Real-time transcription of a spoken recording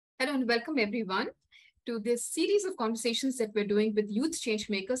Hello and welcome everyone to this series of conversations that we're doing with youth change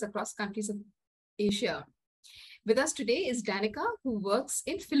makers across countries of Asia. With us today is Danica, who works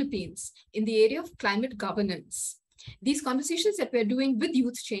in Philippines in the area of climate governance. These conversations that we're doing with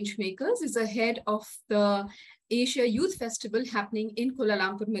youth change makers is ahead of the Asia Youth Festival happening in Kuala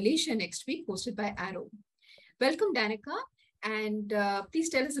Lumpur, Malaysia next week, hosted by Arrow. Welcome, Danica. And please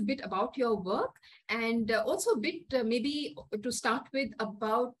tell us a bit about your work and also a bit maybe to start with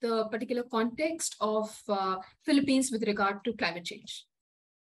about the particular context of Philippines with regard to climate change.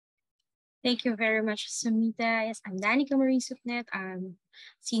 Thank you very much, Sumita. Yes, I'm Danica Supnet. I'm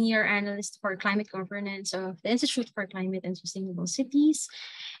Senior Analyst for Climate Governance of the Institute for Climate and Sustainable Cities.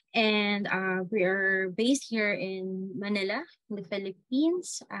 And we are based here in Manila, in the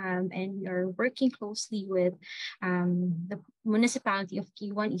Philippines, and we are working closely with the municipality of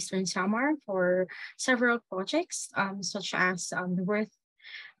Kiwan, Eastern Samar for several projects, such as the Worth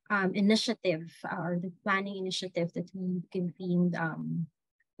initiative or the planning initiative that we convened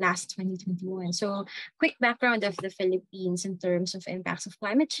last 2021. So quick background of the Philippines in terms of impacts of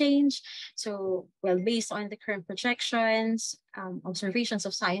climate change. So, well, based on the current projections, observations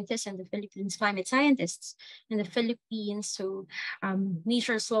of scientists and the Philippines, climate scientists in the Philippines. So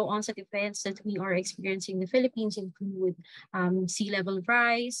major slow onset events that we are experiencing in the Philippines include sea level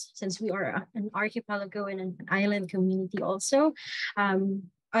rise, since we are an archipelago and an island community also.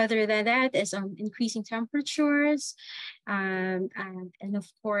 Other than that is increasing temperatures and of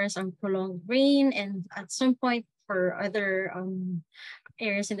course prolonged rain, and at some point for other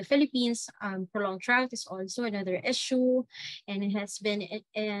areas in the Philippines, prolonged drought is also another issue, and it has been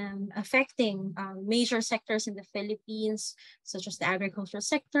affecting major sectors in the Philippines, such as the agricultural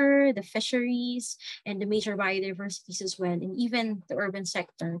sector, the fisheries, and the major biodiversities as well, and even the urban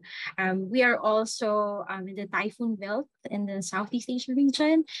sector. We are also in the typhoon belt in the Southeast Asia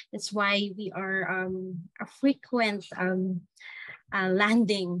region. That's why we are a frequent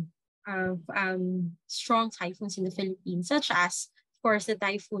landing of strong typhoons in the Philippines, such as, of course, the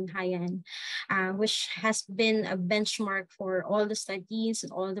Typhoon Haiyan, which has been a benchmark for all the studies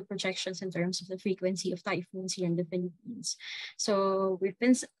and all the projections in terms of the frequency of typhoons here in the Philippines. So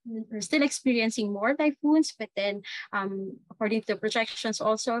we're still experiencing more typhoons, but then according to the projections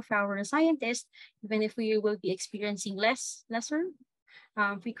also of our scientists, even if we will be experiencing lesser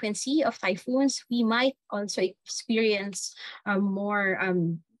frequency of typhoons, we might also experience more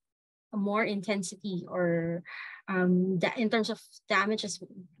intensity or in terms of damages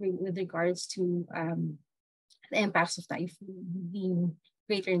with regards to the impacts of typhoon being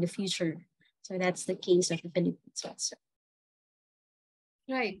greater in the future. So that's the case of the Philippines also.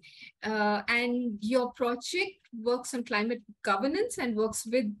 Right. And your project works on climate governance and works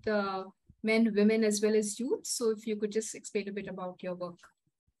with men, women, as well as youth. So if you could just explain a bit about your work.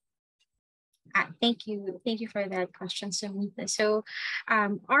 Thank you for that question, Sumita. So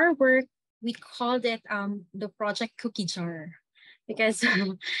our work, we called it the project Cookie Jar, because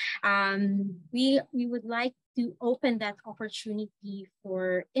we would like to open that opportunity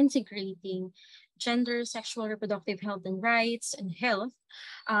for integrating gender, sexual, reproductive health and rights and health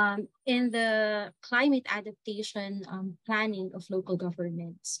in the climate adaptation planning of local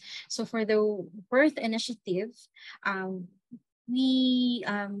governments. So for the Worth initiative, we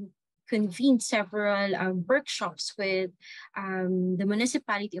convened several workshops with the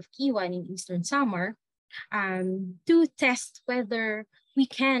municipality of Kiwan in Eastern Samar to test whether we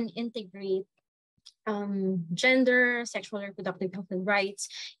can integrate gender, sexual and reproductive health and rights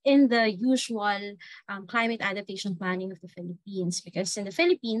in the usual climate adaptation planning of the Philippines. Because in the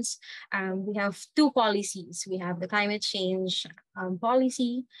Philippines, we have two policies. We have the climate change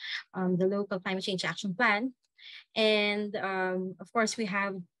policy, the local climate change action plan, and of course we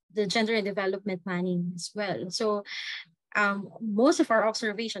have the gender and development planning as well. So most of our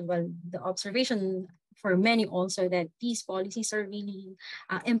observation, well, the observation for many also, that these policies are really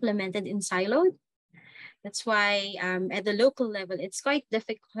implemented in siloed. That's why at the local level, it's quite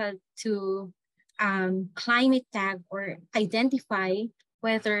difficult to climate tag or identify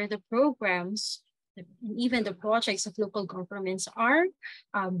whether the programs, even the projects of local governments are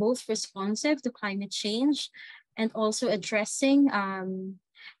both responsive to climate change and also addressing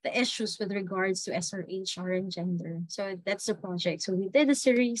the issues with regards to SRHR and gender. So that's the project. So we did a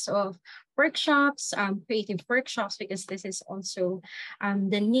series of workshops, creative workshops, because this is also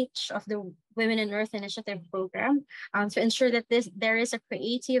the niche of the Women in Earth Initiative program, to ensure that there is a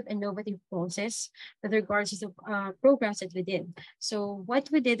creative, innovative process with regards to the programs that we did. So what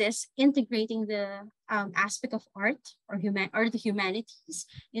we did is integrating the aspect of art or the humanities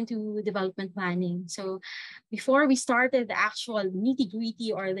into development planning. So before we started the actual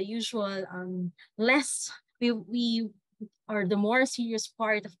nitty-gritty or the usual less we or the more serious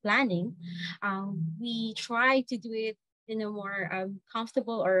part of planning, we try to do it in a more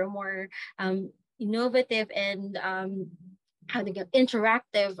comfortable or a more innovative and how to get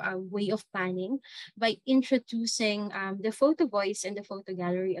interactive way of planning by introducing the photo voice and the photo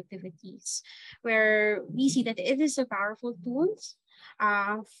gallery activities, where we see that it is a powerful tool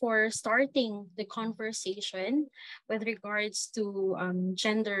for starting the conversation with regards to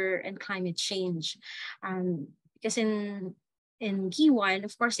gender and climate change. Because in G1,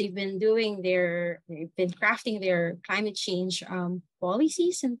 of course, they've been crafting their climate change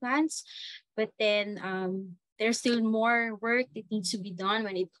policies and plans, but then there's still more work that needs to be done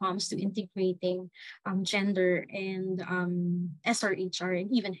when it comes to integrating gender and SRHR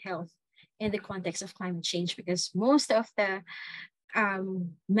and even health in the context of climate change, because most of the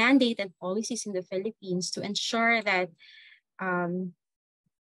mandated policies in the Philippines to ensure that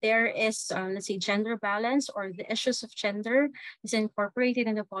there is, let's say, gender balance or the issues of gender is incorporated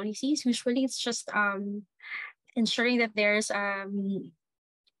in the policies. Usually it's just ensuring that there's a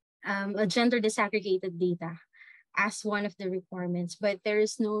gender disaggregated data as one of the requirements, but there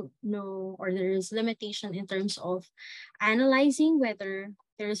is or there is limitation in terms of analyzing whether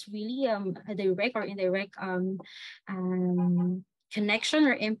there is really a direct or indirect connection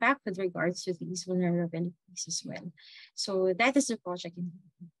or impact with regards to these vulnerabilities as well. So that is the project.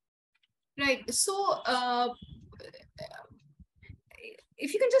 Right. So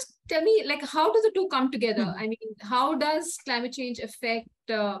if you can just tell me, like, how do the two come together? I mean, how does climate change affect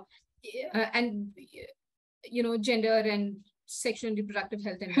and gender and sexual and reproductive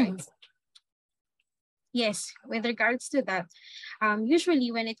health and rights? Yes, with regards to that,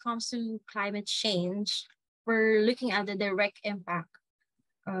 usually when it comes to climate change, we're looking at the direct impact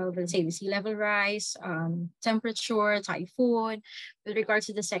of, let's say, the sea level rise, temperature, typhoon, with regards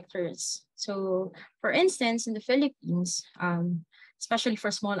to the sectors. So, for instance, in the Philippines, especially for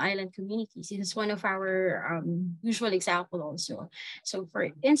small island communities, this is one of our usual example also. So,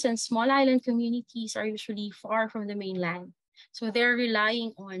 for instance, small island communities are usually far from the mainland. So they're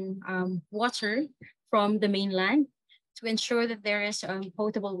relying on water from the mainland to ensure that there is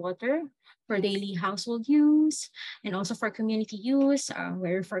potable water for daily household use and also for community use,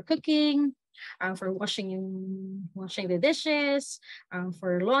 where for cooking, for washing the dishes,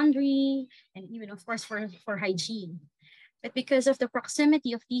 for laundry, and even of course for hygiene. But because of the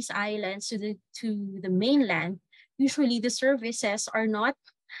proximity of these islands to the mainland, usually the services are not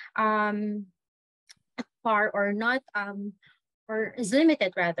at par or not or is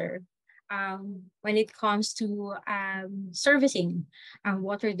limited rather when it comes to servicing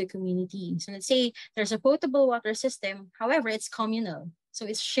water the community. So let's say there's a potable water system, however, it's communal. So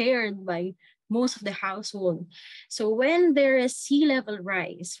it's shared by most of the household. So when there is sea level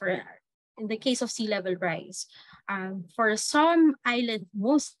rise, in the case of sea level rise, for some island,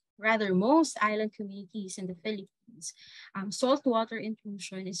 most island communities in the Philippines, saltwater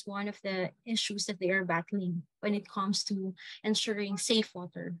intrusion is one of the issues that they are battling when it comes to ensuring safe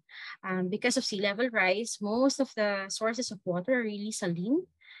water. Because of sea level rise, most of the sources of water are really saline,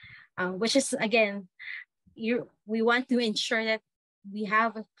 which is, again, we want to ensure that we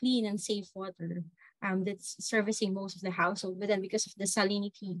have a clean and safe water that's servicing most of the household. But then because of the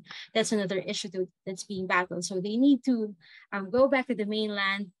salinity, that's another issue that's being battled. So they need to go back to the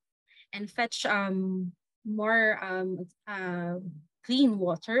mainland and fetch more clean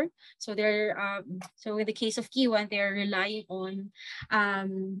water. So so in the case of Kiwan, they're relying on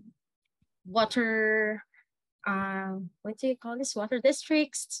water, what do you call this? Water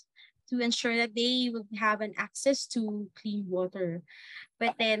districts to ensure that they will have an access to clean water.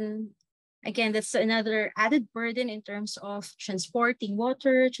 But then again, that's another added burden in terms of transporting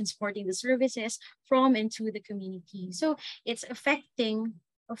water, transporting the services from and to the community. So it's affecting,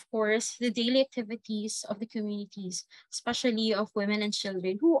 of course, the daily activities of the communities, especially of women and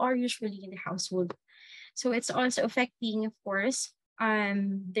children who are usually in the household. So it's also affecting, of course,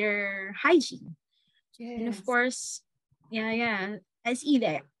 their hygiene. Yes. And of course, as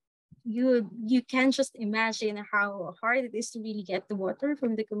Ida, you can just imagine how hard it is to really get the water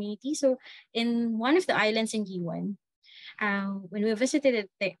from the community. So in one of the islands in Giwan, when we visited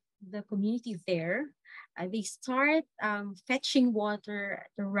the community there, they start fetching water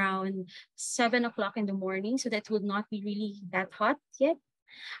at around 7 o'clock in the morning, so that would not be really that hot yet.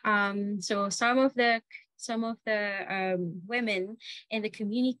 So some of the women in the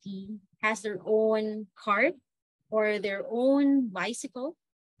community has their own cart or their own bicycle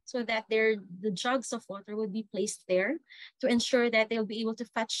so that the jugs of water would be placed there to ensure that they'll be able to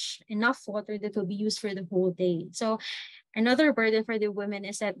fetch enough water that will be used for the whole day. So another burden for the women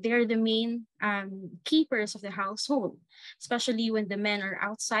is that they're the main keepers of the household, especially when the men are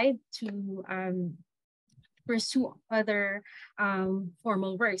outside to pursue other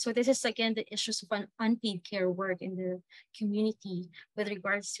formal work. So this is again the issues of unpaid care work in the community with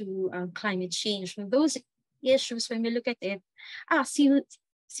regards to climate change. And those issues, when we look at it,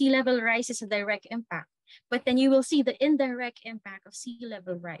 sea level rise is a direct impact. But then you will see the indirect impact of sea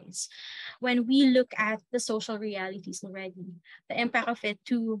level rise when we look at the social realities already. The impact of it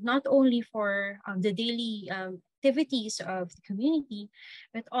to not only for the daily activities of the community,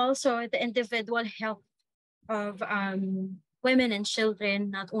 but also the individual health of women and children,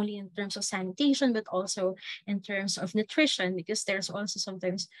 not only in terms of sanitation, but also in terms of nutrition, because there's also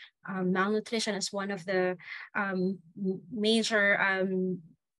sometimes malnutrition as one of the major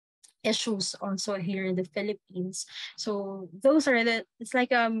issues also here in the Philippines. So those are it's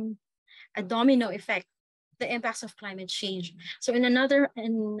like a domino effect, the impacts of climate change. So in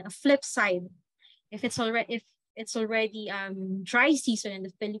a flip side, if it's already dry season in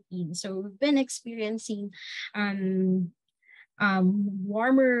the Philippines, so we've been experiencing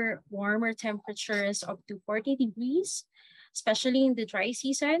warmer temperatures up to 40 degrees, especially in the dry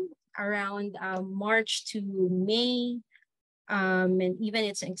season around March to May, and even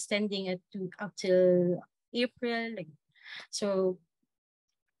it's extending it to up till April. So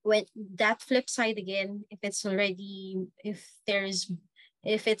when that flip side again, if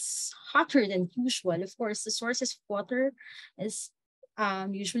it's hotter than usual, of course, the sources of water is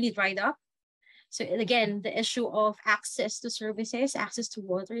usually dried up. So again, the issue of access to services, access to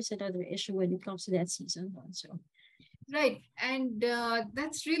water is another issue when it comes to that season also. Right. And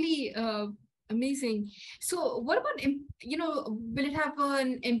that's really amazing. So what about, will it have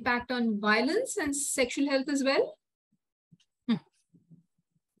an impact on violence and sexual health as well?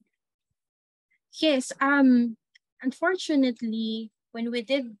 Yes. Unfortunately, when we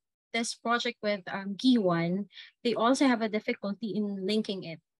did this project with Giwan, they also have a difficulty in linking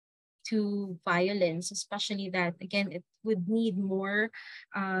it to violence, especially that, again, it would need more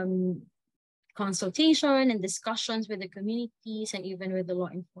consultation and discussions with the communities and even with the law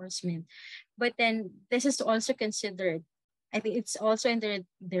enforcement. But then this is also considered. I think it's also in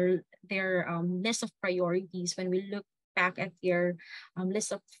their list of priorities when we look back at their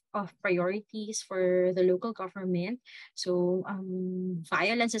list of priorities for the local government. So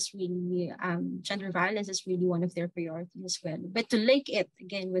violence is really, gender violence is really one of their priorities as well. But to link it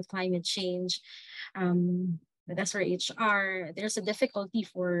again with climate change, with SRHR, there's a difficulty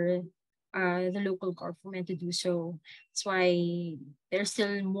for the local government to do so. That's why there's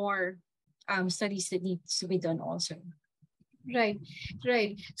still more studies that needs to be done also. Right,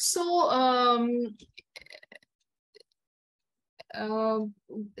 right. So,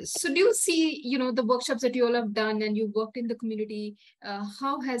 so do you see, the workshops that you all have done and you worked in the community,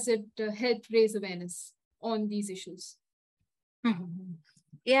 how has it helped raise awareness on these issues?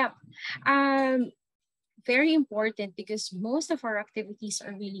 Yeah, very important because most of our activities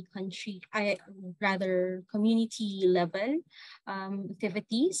are really community level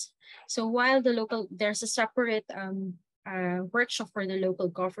activities. So while there's a separate workshop for the local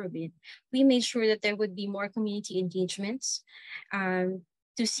government, we made sure that there would be more community engagements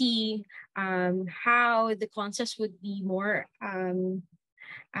to see how the concepts would be more, what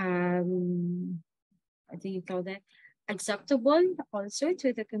do you call that? Acceptable also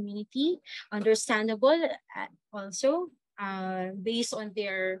to the community, understandable also based on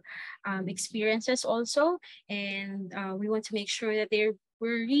their experiences also. And we want to make sure that we're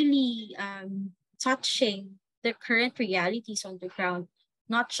really touching the current realities on the ground,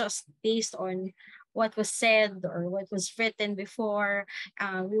 not just based on what was said or what was written before.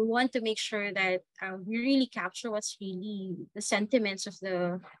 We want to make sure that we really capture what's really the sentiments of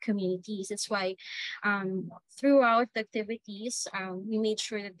the communities. That's why throughout the activities, we made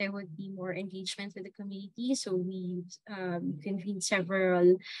sure that there would be more engagement with the community. So we convened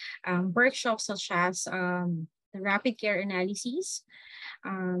several workshops such as the rapid care analyses.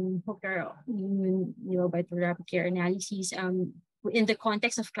 Hope you know about the rapid care analyses. In the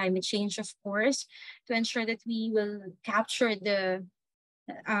context of climate change, of course, to ensure that we will capture the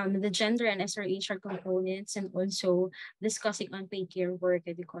gender and SRHR components, and also discussing unpaid care work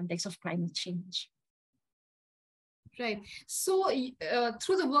in the context of climate change. Right. So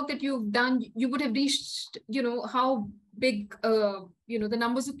through the work that you've done, you would have reached, how big, the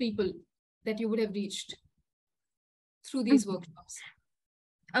numbers of people that you would have reached through these workshops.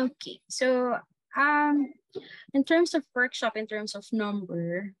 Okay, so Um, in terms of workshop, in terms of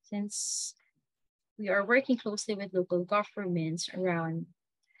number, since we are working closely with local governments, around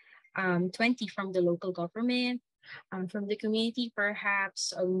 20 from the local government, from the community,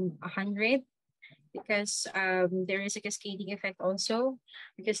 perhaps 100, because there is a cascading effect also,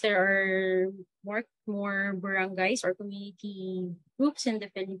 because there are more barangays or community groups in the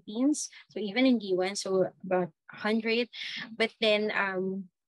Philippines. So even in Giwan, so about 100. But then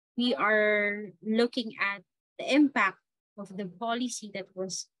we are looking at the impact of the policy that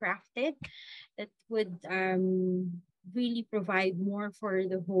was crafted that would really provide more for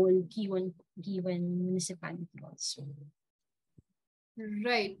the whole Giwan municipality also.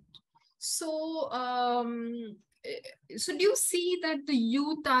 Right. So, so do you see that the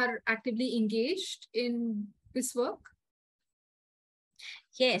youth are actively engaged in this work?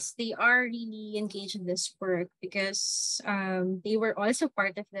 Yes, they are really engaged in this work because they were also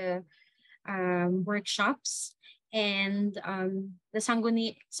part of the workshops, and the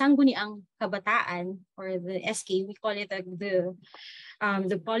Sangguniang Kabataan, or the SK, we call it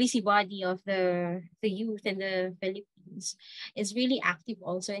the policy body of the youth in the Philippines, is really active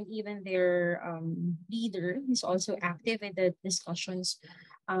also, and even their leader is also active in the discussions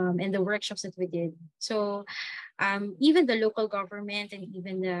and the workshops that we did. So even the local government and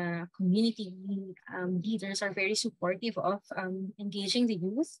even the community leaders are very supportive of engaging the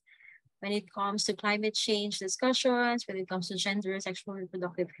youth when it comes to climate change discussions, when it comes to gender, sexual,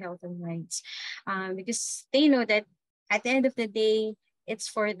 reproductive health and rights, because they know that at the end of the day, it's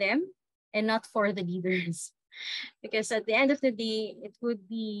for them and not for the leaders. Because at the end of the day, it would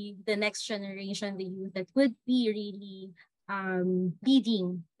be the next generation, the youth, that would be really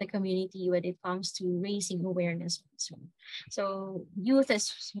leading the community when it comes to raising awareness also. So youth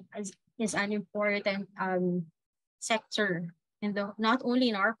is an important sector in the, not only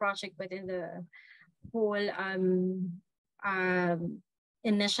in our project, but in the whole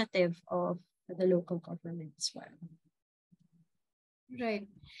initiative of the local government as well. Right.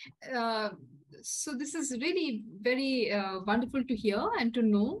 So this is really very wonderful to hear and to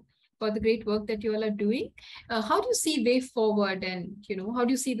know about the great work that you all are doing. How do you see way forward, and how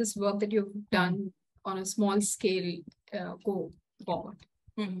do you see this work that you've done on a small scale go forward?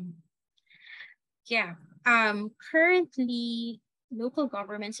 Mm-hmm. Yeah. Currently, local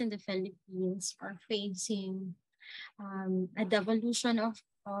governments in the Philippines are facing a devolution of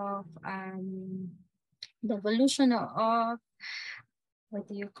what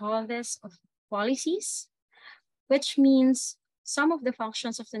do you call this, of policies, which means some of the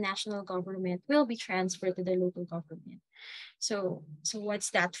functions of the national government will be transferred to the local government. So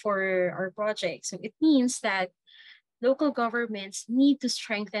what's that for our project? So it means that local governments need to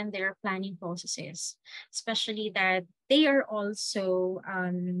strengthen their planning processes, especially that they are also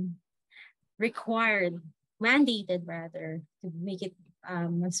mandated rather, to make it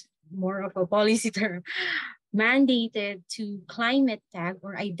more of a policy term, mandated to climate tag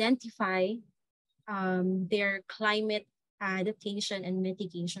or identify their climate adaptation and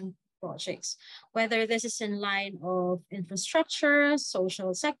mitigation projects, whether this is in line of infrastructure,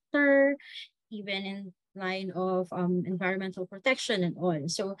 social sector, even in line of environmental protection and all.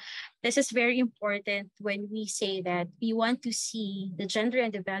 So this is very important when we say that we want to see the gender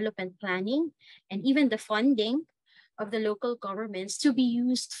and development planning and even the funding of the local governments to be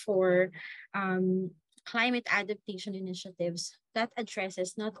used for climate adaptation initiatives that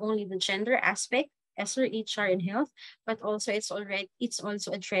addresses not only the gender aspect, SRHR in health, but also it's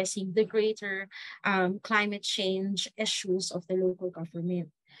also addressing the greater climate change issues of the local government.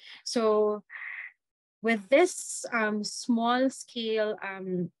 So with this small scale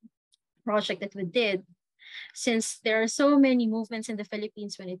project that we did, since there are so many movements in the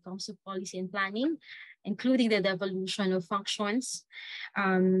Philippines when it comes to policy and planning, including the devolution of functions,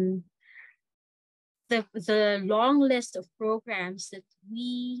 the long list of programs that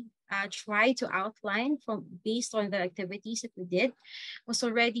we try to outline based on the activities that we did was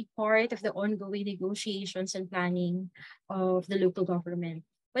already part of the ongoing negotiations and planning of the local government,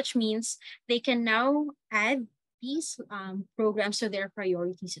 which means they can now add these programs to their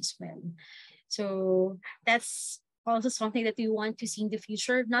priorities as well. So that's also something that we want to see in the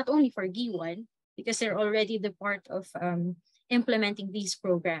future, not only for G1, because they're already the part of implementing these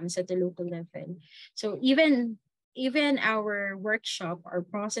programs at the local level. So even our workshop, our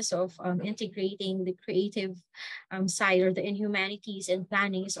process of integrating the creative side or the inhumanities and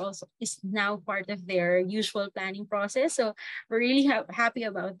planning is now part of their usual planning process. So we're really happy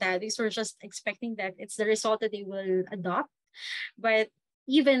about that, because we're just expecting that it's the result that they will adopt. But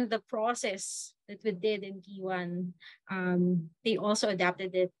even the process that we did in T1, they also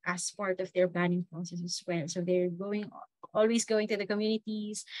adapted it as part of their planning process as well. So they're always going to the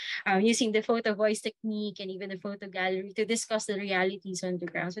communities, using the photo voice technique and even the photo gallery to discuss the realities on the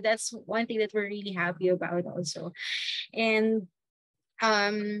ground. So that's one thing that we're really happy about also. And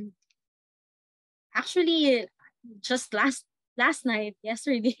actually, just last night,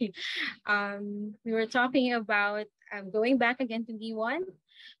 yesterday, we were talking about going back again to D1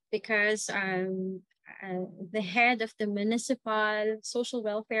 because the head of the municipal social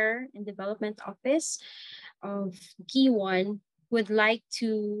welfare and development office of D1 would like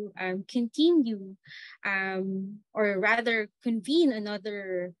to continue or rather convene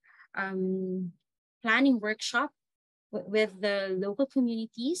another planning workshop with the local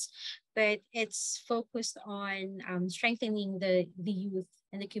communities, but it's focused on strengthening the youth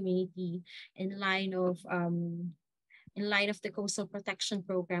and the community in line of the coastal protection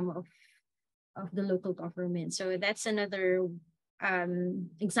program of the local government. So that's another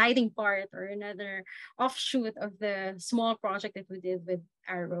exciting part or another offshoot of the small project that we did with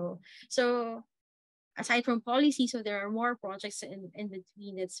Arrow. So aside from policy, so there are more projects in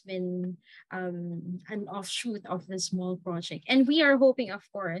between that's been an offshoot of the small project. And we are hoping, of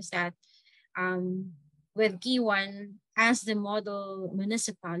course, that with Giwan as the model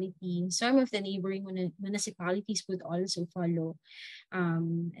municipality, some of the neighboring municipalities would also follow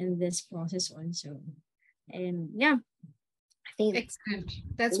in this process also. And yeah, I think excellent.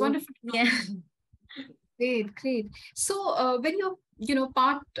 That's wonderful. Yeah. Great, great. So when you're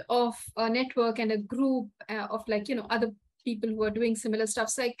part of a network and a group of other people who are doing similar stuff,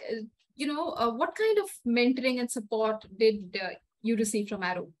 so what kind of mentoring and support did you receive from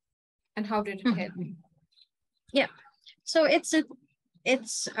Arrow, and how did it help? Yeah, so it's a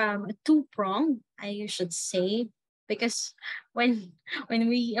two-pronged, I should say, because when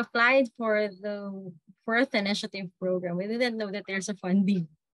we applied for the Fourth Initiative program, we didn't know that there's a funding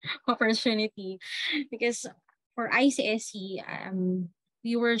opportunity because for ICSC,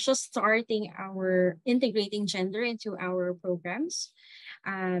 we were just starting our integrating gender into our programs.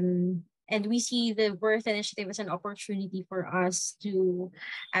 And we see the Birth Initiative as an opportunity for us to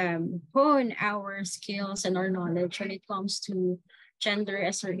hone our skills and our knowledge when it comes to gender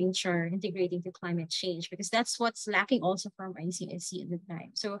SRHR integrating to climate change, because that's what's lacking also from ICSC at the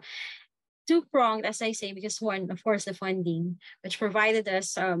time. So two-pronged, as I say, because one, of course, the funding, which provided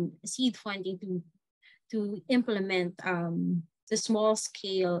us seed funding to implement the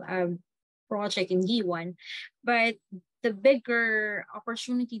small-scale project in D1. But the bigger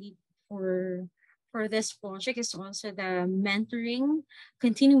opportunity for this project is also the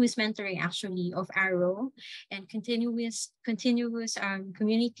continuous mentoring actually of Arrow, and continuous community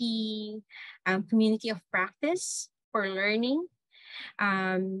of practice for learning,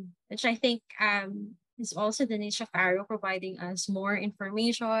 which I think is also the niche of Arrow, providing us more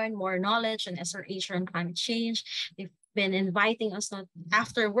information, more knowledge on SRHR and climate change. They've been inviting us, not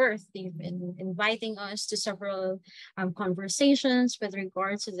afterwards, they've been inviting us to several conversations with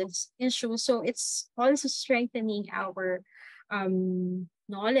regards to this issue. So it's also strengthening our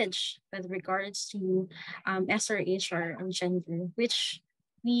knowledge with regards to SRHR and gender, which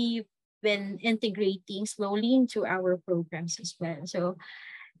we've been integrating slowly into our programs as well. So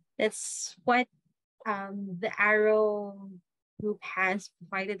that's what the Arrow group has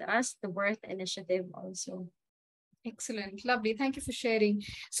provided us, the Worth Initiative also. Excellent. Lovely. Thank you for sharing.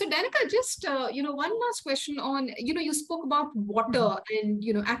 So Danica, just, one last question on, you spoke about water and,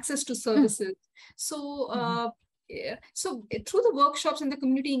 access to services. So, so through the workshops and the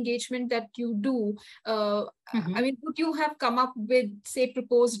community engagement that you do, I mean, would you have come up with, say,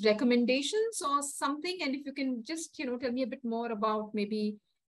 proposed recommendations or something? And if you can just, tell me a bit more about maybe,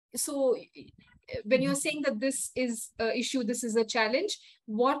 so when you're saying that this is an issue, this is a challenge,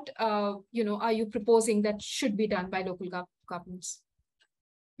 what are you proposing that should be done by local governments?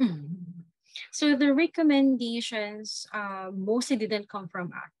 So the recommendations mostly didn't come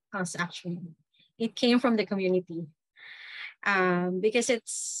from us actually. It came from the community because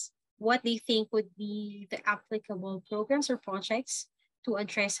it's what they think would be the applicable programs or projects to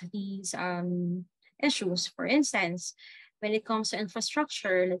address these issues. For instance, when it comes to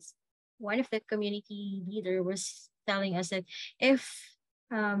infrastructure, one of the community leader was telling us that if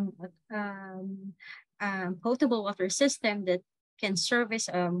potable water system that can service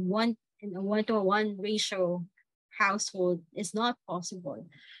one in a 1-to-1 ratio household is not possible,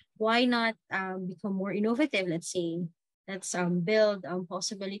 why not become more innovative? Let's say let's build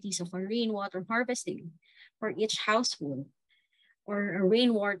possibilities of rainwater harvesting for each household. or a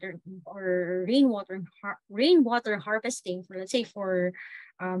rainwater harvesting for, let's say, for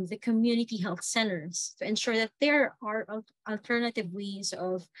the community health centers, to ensure that there are alternative ways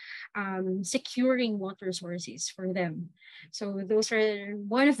of securing water sources for them. So those are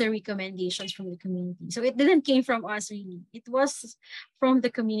one of the recommendations from the community. So it didn't came from us really. It was from the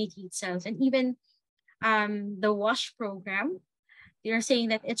community itself. And even the WASH program, they're saying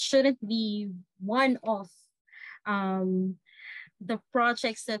that it shouldn't be one of um, the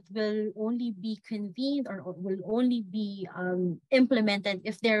projects that will only be convened or will only be implemented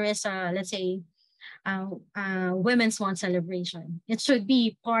if there is a, let's say, Women's Month celebration. It should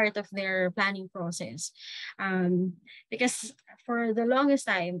be part of their planning process. Because for the longest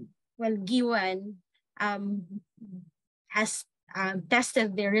time, well, Giwan has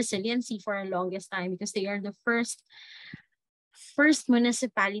tested their resiliency for the longest time because they are the first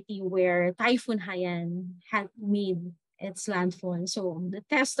municipality where Typhoon Haiyan had made its landfall. So the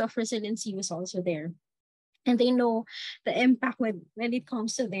test of resiliency was also there. And they know the impact when it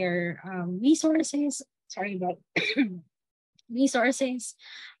comes to their resources, sorry about resources,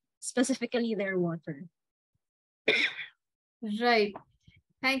 specifically their water. Right.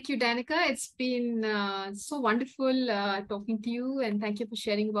 Thank you, Danica. It's been so wonderful talking to you, and thank you for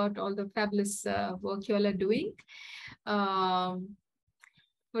sharing about all the fabulous work you all are doing.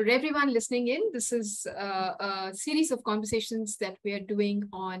 For everyone listening in, this is a series of conversations that we are doing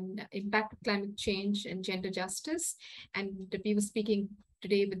on impact of climate change and gender justice. And we were speaking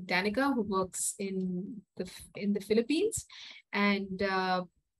today with Danica, who works in the Philippines. And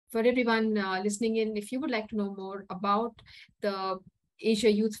for everyone listening in, if you would like to know more about the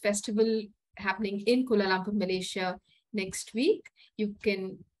Asia Youth Festival happening in Kuala Lumpur, Malaysia next week, you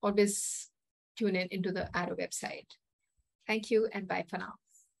can always tune in into the Arrow website. Thank you and bye for now.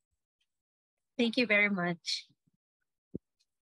 Thank you very much.